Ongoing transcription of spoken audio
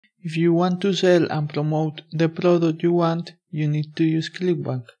If you want to sell and promote the product you want, you need to use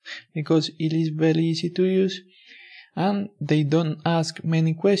Clickbank because it is very easy to use and they don't ask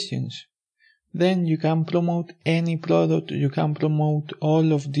many questions. Then you can promote any product, you can promote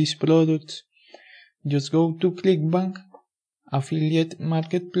all of these products. Just go to Clickbank, affiliate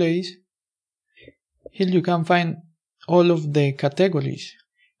marketplace. Here you can find all of the categories: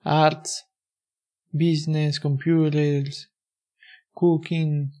 arts, business, computers,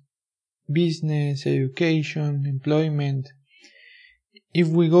 cooking, business, education, employment. If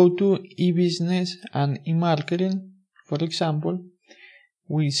we go to e-business and e-marketing, for example,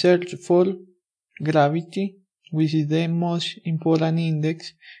 we search for gravity, which is the most important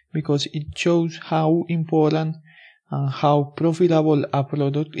index because it shows how important and how profitable a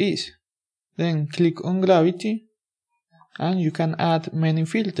product is. Then click on gravity and you can add many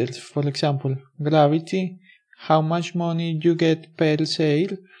filters. For example, gravity, how much money you get per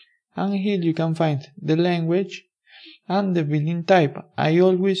sale, and here you can find the language and the billing type. I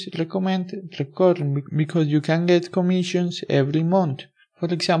always recommend recurring because you can get commissions every month. For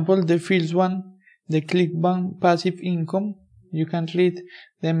example, the first one, the Clickbank passive income, you can read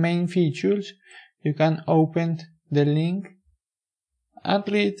the main features, you can open the link and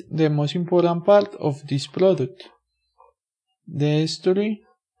read the most important part of this product. The history,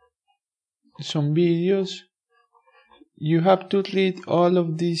 some videos. You have to read all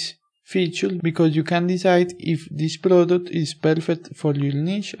of these features because you can decide if this product is perfect for your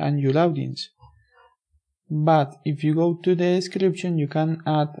niche and your audience. But if you go to the description, you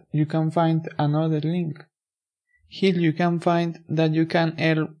can find another link. Here you can find that you can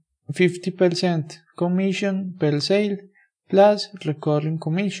earn 50% commission per sale plus recurring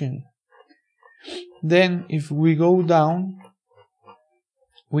commission. Then if we go down,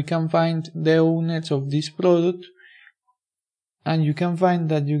 we can find the owners of this product and you can find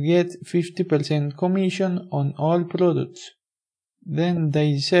that you get 50% commission on all products. Then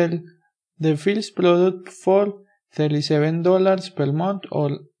they sell the first product for $37 per month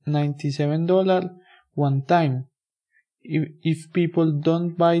or $97 one time. If people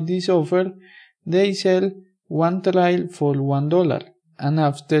don't buy this offer, they sell one trial for $1 and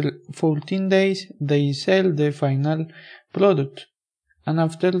after 14 days they sell the final product and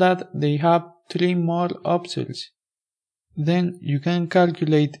after that they have 3 more upsells. Then you can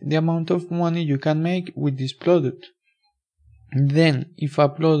calculate the amount of money you can make with this product. Then if a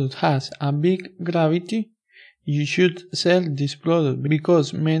product has a big gravity, you should sell this product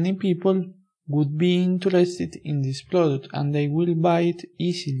because many people would be interested in this product and they will buy it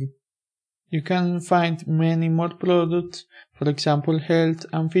easily. You can find many more products. For example, health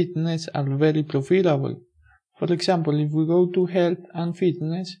and fitness are very profitable. For example, if we go to health and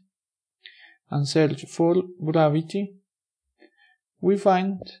fitness and search for gravity, we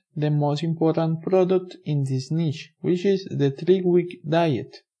find the most important product in this niche, which is the 3-week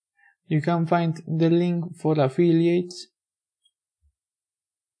diet. You can find the link for affiliates.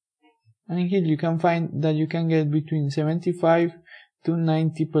 And here you can find that you can get between 75 to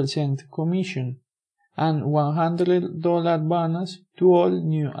 90% commission and $100 bonus to all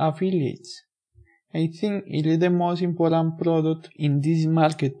new affiliates. I think it is the most important product in this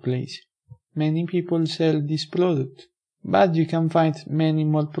marketplace. Many people sell this product, but you can find many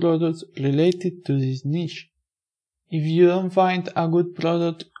more products related to this niche. If you don't find a good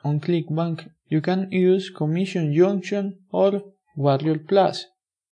product on Clickbank, you can use Commission Junction or Warrior Plus.